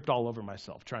I've tripped all over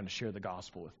myself trying to share the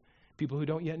gospel with people who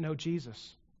don't yet know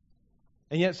Jesus.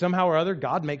 And yet somehow or other,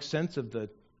 God makes sense of the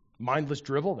mindless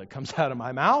drivel that comes out of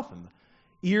my mouth and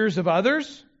the ears of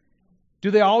others. Do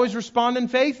they always respond in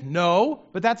faith? No,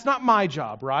 but that's not my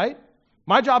job, right?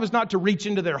 My job is not to reach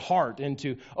into their heart and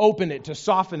to open it, to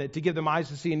soften it, to give them eyes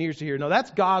to see and ears to hear. No,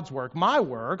 that's God's work. My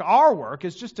work, our work,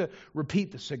 is just to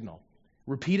repeat the signal.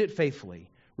 Repeat it faithfully.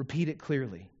 Repeat it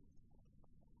clearly.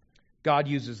 God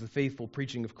uses the faithful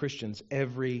preaching of Christians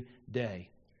every day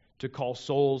to call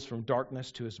souls from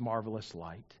darkness to His marvelous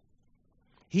light.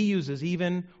 He uses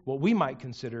even what we might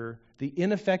consider the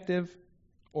ineffective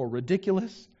or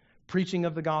ridiculous preaching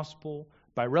of the gospel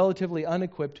by relatively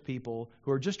unequipped people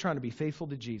who are just trying to be faithful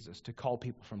to Jesus to call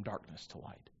people from darkness to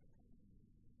light.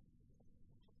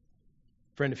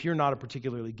 Friend, if you're not a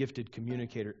particularly gifted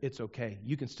communicator, it's okay.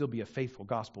 You can still be a faithful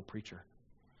gospel preacher.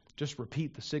 Just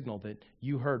repeat the signal that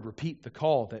you heard. Repeat the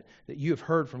call that you have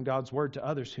heard from God's word to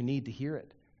others who need to hear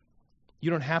it. You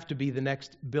don't have to be the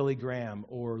next Billy Graham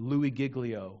or Louis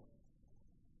Giglio.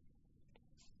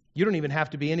 You don't even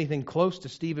have to be anything close to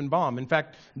Stephen Baum. In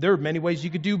fact, there are many ways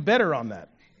you could do better on that.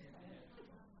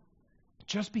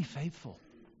 Just be faithful.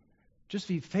 Just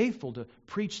be faithful to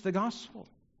preach the gospel.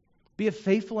 Be a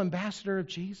faithful ambassador of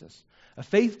Jesus. A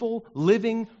faithful,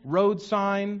 living road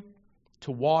sign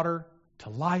to water, to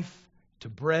life, to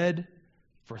bread,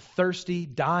 for thirsty,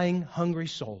 dying, hungry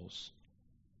souls.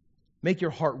 Make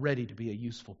your heart ready to be a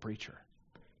useful preacher.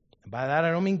 And by that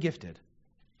I don't mean gifted.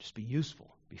 Just be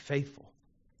useful, be faithful.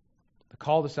 The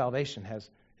call to salvation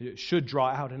should draw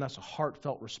out in us a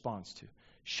heartfelt response to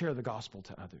share the gospel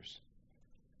to others.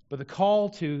 But the call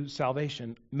to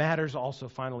salvation matters also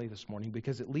finally this morning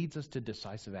because it leads us to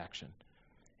decisive action.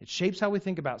 It shapes how we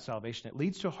think about salvation. It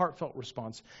leads to a heartfelt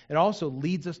response. It also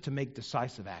leads us to make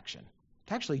decisive action,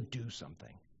 to actually do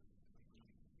something.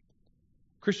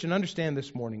 Christian, understand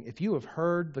this morning, if you have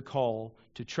heard the call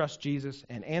to trust Jesus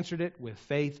and answered it with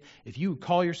faith, if you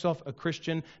call yourself a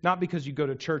Christian, not because you go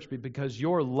to church, but because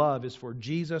your love is for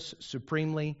Jesus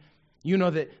supremely, you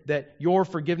know that your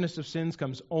forgiveness of sins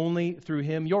comes only through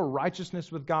Him. Your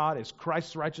righteousness with God is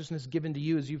Christ's righteousness given to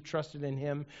you as you've trusted in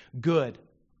Him. Good.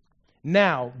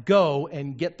 Now, go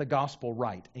and get the gospel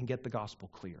right and get the gospel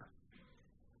clear.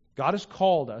 God has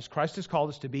called us, Christ has called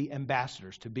us to be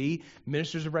ambassadors, to be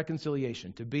ministers of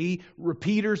reconciliation, to be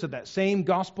repeaters of that same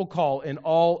gospel call in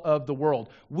all of the world.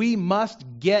 We must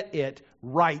get it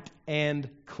right and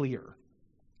clear.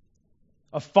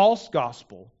 A false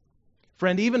gospel,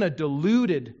 friend, even a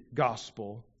deluded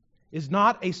gospel, is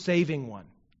not a saving one.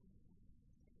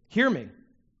 Hear me.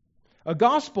 A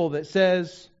gospel that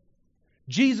says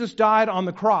Jesus died on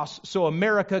the cross so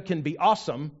America can be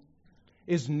awesome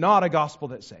is not a gospel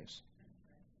that saves.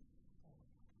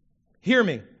 Hear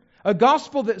me. A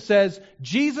gospel that says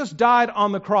Jesus died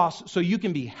on the cross so you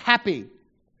can be happy,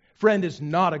 friend, is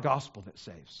not a gospel that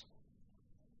saves.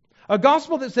 A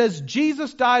gospel that says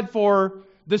Jesus died for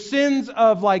the sins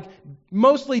of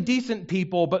mostly decent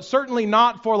people, but certainly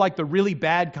not for the really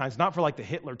bad kinds, not for the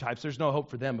Hitler types. There's no hope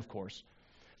for them, of course.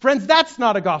 Friends, that's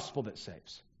not a gospel that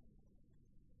saves.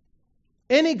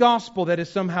 Any gospel that is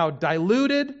somehow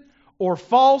diluted or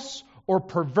false or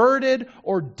perverted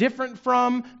or different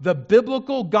from the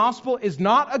biblical gospel is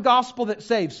not a gospel that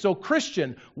saves. So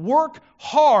Christian, work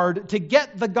hard to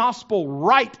get the gospel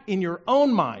right in your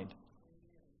own mind.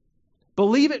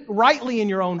 Believe it rightly in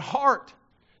your own heart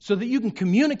so that you can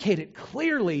communicate it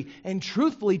clearly and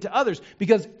truthfully to others,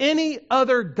 because any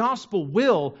other gospel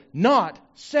will not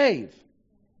save.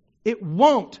 It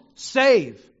won't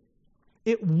save.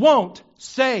 It won't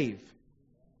save.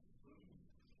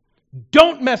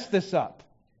 Don't mess this up.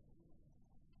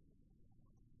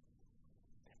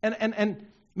 And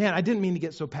man, I didn't mean to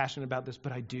get so passionate about this,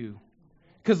 but I do.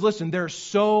 Because listen, there are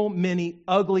so many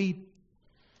ugly,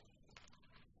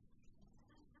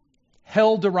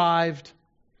 hell-derived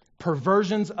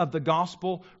perversions of the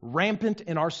gospel rampant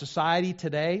in our society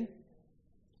today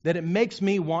that it makes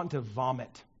me want to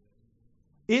vomit.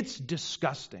 It's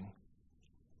disgusting.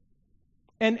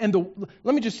 And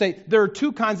let me just say, there are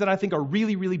two kinds that I think are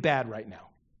really, really bad right now.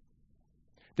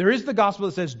 There is the gospel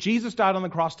that says Jesus died on the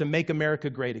cross to make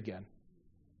America great again.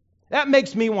 That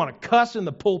makes me want to cuss in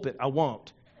the pulpit. I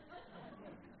won't.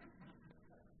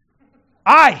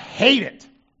 I hate it.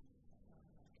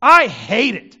 I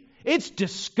hate it. It's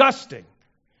disgusting.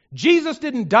 Jesus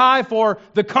didn't die for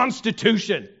the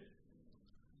Constitution.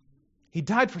 He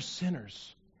died for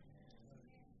sinners.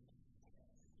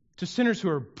 To sinners who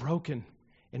are broken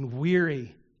and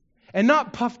weary, and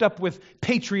not puffed up with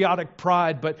patriotic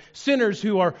pride, but sinners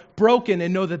who are broken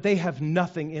and know that they have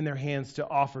nothing in their hands to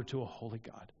offer to a holy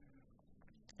God.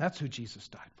 That's who Jesus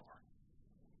died for.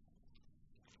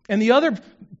 And the other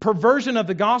perversion of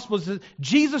the gospel is that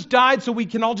Jesus died so we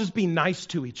can all just be nice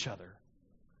to each other.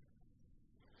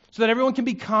 So that everyone can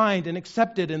be kind and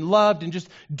accepted and loved and just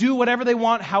do whatever they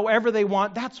want, however they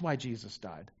want. That's why Jesus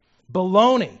died.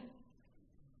 Baloney.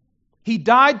 He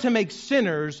died to make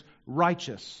sinners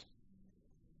righteous.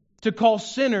 To call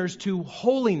sinners to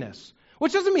holiness.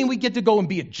 Which doesn't mean we get to go and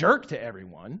be a jerk to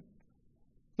everyone.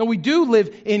 No, we do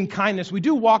live in kindness. We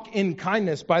do walk in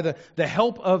kindness by the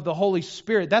help of the Holy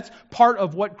Spirit. That's part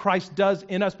of what Christ does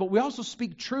in us. But we also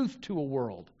speak truth to a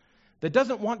world that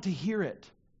doesn't want to hear it.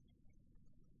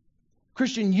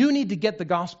 Christian, you need to get the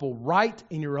gospel right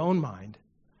in your own mind.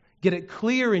 Get it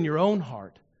clear in your own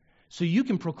heart so you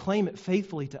can proclaim it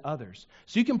faithfully to others.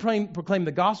 So you can proclaim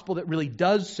the gospel that really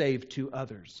does save to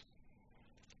others.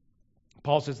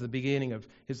 Paul says at the beginning of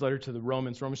his letter to the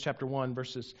Romans chapter 1,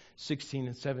 verses 16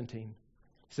 and 17.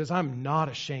 He says, I'm not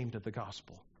ashamed of the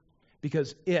gospel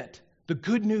because the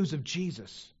good news of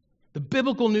Jesus, the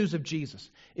biblical news of Jesus,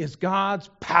 is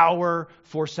God's power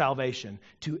for salvation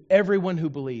to everyone who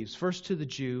believes, first to the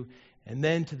Jew and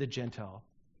then to the Gentile.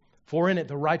 For in it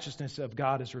the righteousness of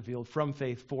God is revealed from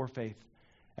faith for faith.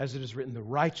 As it is written, the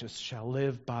righteous shall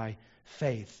live by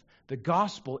faith. The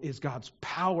gospel is God's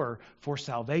power for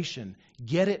salvation.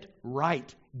 Get it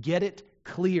right. Get it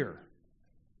clear.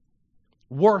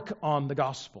 Work on the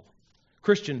gospel.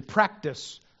 Christian,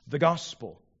 practice the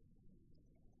gospel.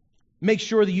 Make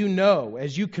sure that you know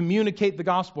as you communicate the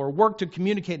gospel or work to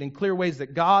communicate in clear ways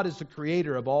that God is the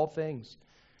creator of all things,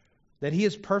 that He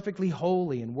is perfectly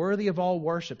holy and worthy of all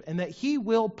worship, and that He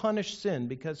will punish sin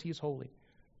because He's holy.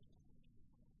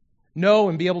 Know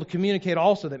and be able to communicate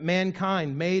also that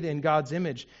mankind, made in God's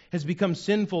image, has become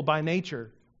sinful by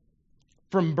nature.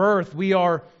 From birth, we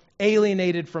are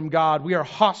alienated from God. We are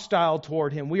hostile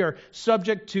toward Him. We are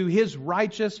subject to His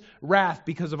righteous wrath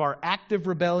because of our active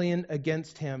rebellion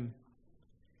against Him.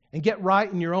 And get right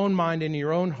in your own mind and in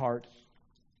your own heart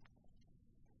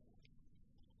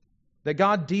that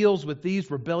God deals with these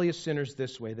rebellious sinners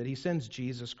this way, that He sends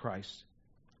Jesus Christ,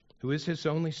 who is His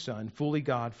only Son, fully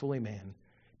God, fully man,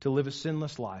 to live a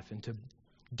sinless life and to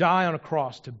die on a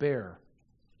cross to bear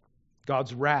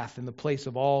God's wrath in the place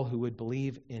of all who would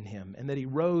believe in Him, and that He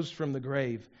rose from the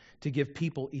grave to give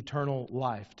people eternal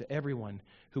life to everyone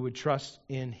who would trust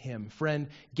in Him. Friend,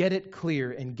 get it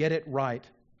clear and get it right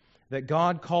that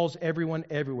God calls everyone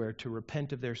everywhere to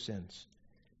repent of their sins,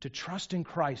 to trust in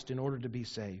Christ in order to be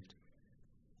saved.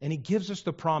 And He gives us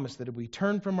the promise that if we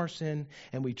turn from our sin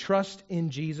and we trust in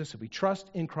Jesus, if we trust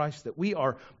in Christ, that we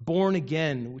are born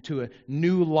again to a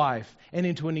new life and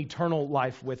into an eternal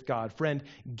life with God. Friend,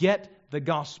 get the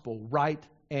gospel right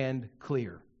and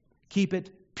clear. Keep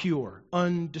it pure,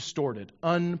 undistorted,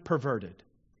 unperverted.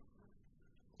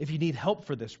 If you need help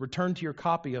for this, return to your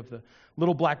copy of the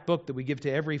little black book that we give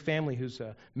to every family who's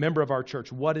a member of our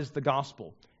church. What is the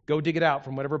gospel? Go dig it out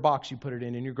from whatever box you put it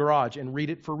in your garage and read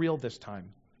it for real this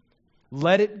time.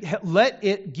 Let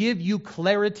it give you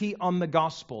clarity on the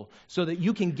gospel so that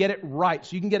you can get it right,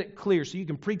 so you can get it clear, so you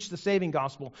can preach the saving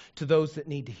gospel to those that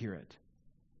need to hear it.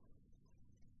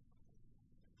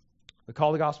 The call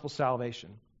of the gospel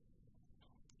salvation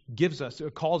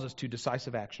calls us to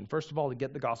decisive action. First of all, to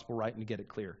get the gospel right and to get it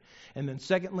clear. And then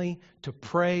secondly, to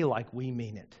pray like we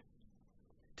mean it.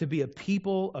 To be a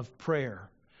people of prayer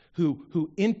who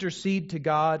intercede to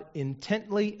God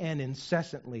intently and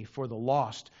incessantly for the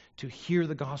lost to hear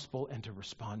the gospel and to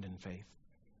respond in faith.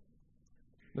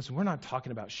 Listen, we're not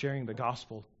talking about sharing the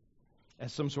gospel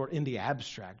as some sort in the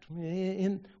abstract.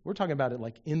 We're talking about it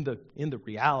like in the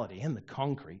reality, in the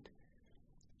concrete.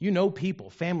 You know people,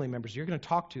 family members you're going to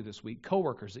talk to this week,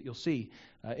 coworkers that you'll see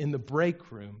in the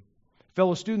break room,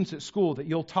 fellow students at school that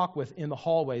you'll talk with in the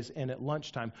hallways and at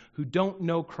lunchtime who don't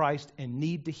know Christ and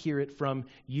need to hear it from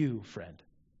you, friend.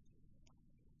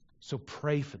 So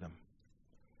pray for them.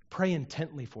 Pray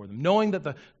intently for them. Knowing that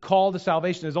the call to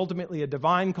salvation is ultimately a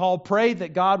divine call, pray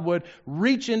that God would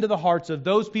reach into the hearts of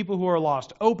those people who are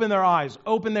lost, open their eyes,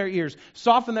 open their ears,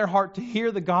 soften their heart to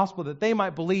hear the gospel that they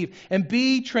might believe and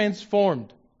be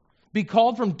transformed. Be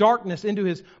called from darkness into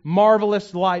His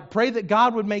marvelous light. Pray that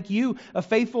God would make you a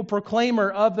faithful proclaimer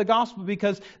of the gospel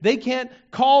because they can't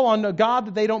call on a God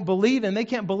that they don't believe in. They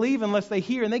can't believe unless they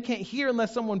hear, and they can't hear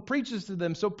unless someone preaches to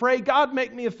them. So pray, God,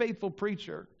 make me a faithful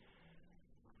preacher.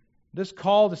 This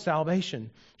call to salvation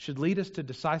should lead us to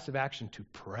decisive action to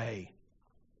pray.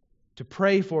 To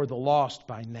pray for the lost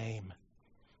by name.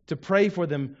 To pray for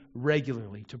them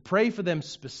regularly. To pray for them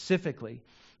specifically.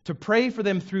 To pray for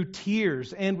them through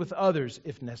tears and with others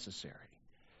if necessary.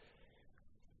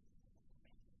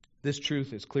 This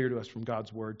truth is clear to us from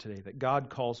God's Word today, that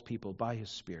God calls people by His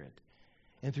Spirit.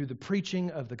 and through the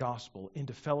preaching of the gospel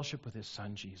into fellowship with His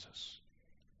Son, Jesus.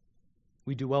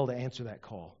 We do well to answer that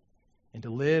call and to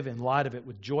live in light of it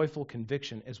with joyful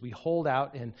conviction as we hold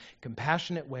out in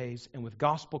compassionate ways and with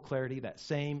gospel clarity that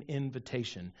same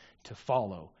invitation to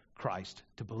follow Christ,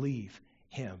 to believe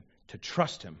Him, to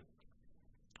trust Him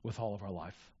with all of our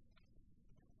life.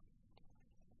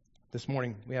 This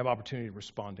morning, we have opportunity to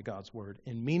respond to God's Word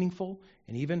in meaningful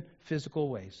and even physical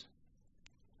ways.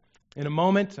 In a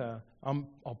moment,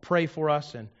 I'll pray for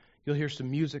us, and you'll hear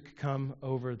some music come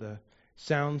over the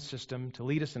sound system to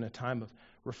lead us in a time of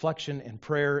reflection and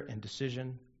prayer and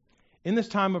decision. In this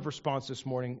time of response this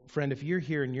morning, friend, if you're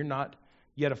here and you're not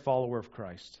yet a follower of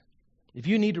Christ, if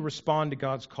you need to respond to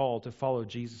God's call to follow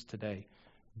Jesus today,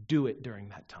 do it during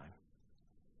that time.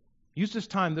 Use this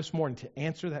time this morning to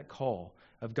answer that call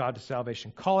of God to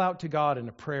salvation. Call out to God in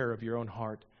a prayer of your own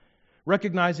heart,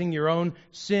 recognizing your own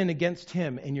sin against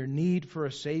Him and your need for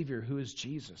a Savior who is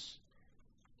Jesus.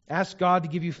 Ask God to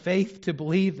give you faith to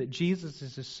believe that Jesus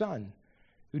is His Son,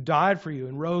 who died for you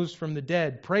and rose from the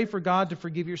dead. Pray for God to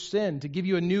forgive your sin, to give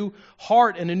you a new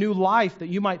heart and a new life that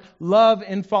you might love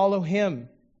and follow Him.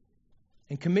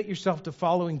 And commit yourself to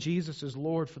following Jesus as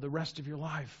Lord for the rest of your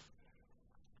life.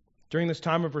 During this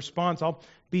time of response, I'll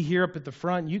be here up at the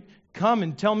front. You come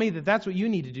and tell me that that's what you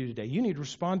need to do today. You need to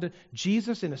respond to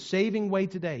Jesus in a saving way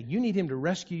today. You need Him to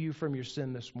rescue you from your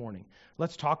sin this morning.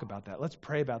 Let's talk about that. Let's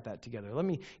pray about that together. Let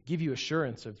me give you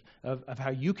assurance of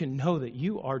how you can know that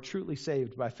you are truly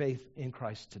saved by faith in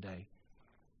Christ today.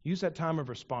 Use that time of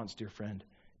response, dear friend,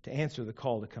 to answer the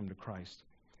call to come to Christ.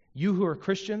 You who are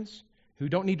Christians, who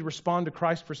don't need to respond to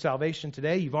Christ for salvation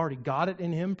today, you've already got it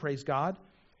in Him, praise God.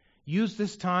 Use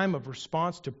this time of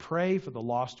response to pray for the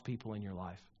lost people in your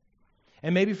life.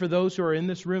 And maybe for those who are in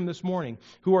this room this morning,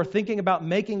 who are thinking about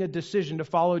making a decision to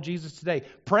follow Jesus today,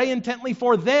 pray intently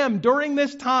for them during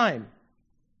this time.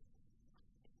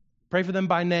 Pray for them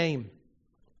by name.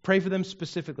 Pray for them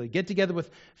specifically. Get together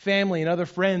with family and other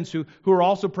friends who are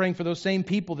also praying for those same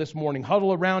people this morning.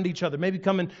 Huddle around each other. Maybe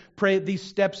come and pray at these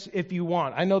steps if you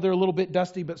want. I know they're a little bit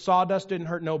dusty, but sawdust didn't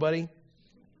hurt nobody.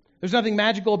 There's nothing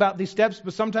magical about these steps,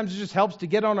 but sometimes it just helps to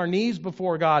get on our knees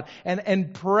before God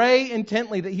and pray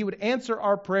intently that He would answer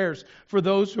our prayers for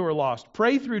those who are lost.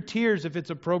 Pray through tears if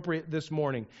it's appropriate this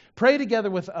morning. Pray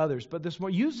together with others. But this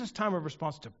morning, use this time of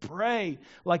response to pray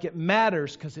like it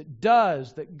matters, because it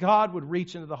does, that God would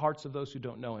reach into the hearts of those who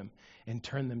don't know Him and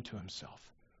turn them to Himself.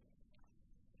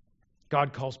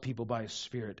 God calls people by His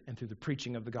Spirit and through the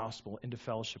preaching of the gospel into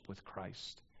fellowship with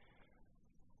Christ.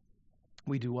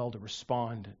 We do well to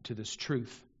respond to this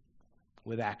truth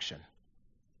with action.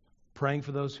 Praying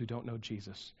for those who don't know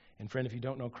Jesus. And friend, if you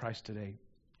don't know Christ today,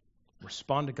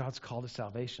 respond to God's call to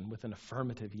salvation with an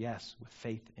affirmative yes, with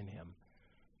faith in Him.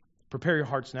 Prepare your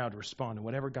hearts now to respond in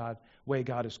whatever way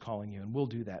God is calling you, and we'll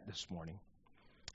do that this morning.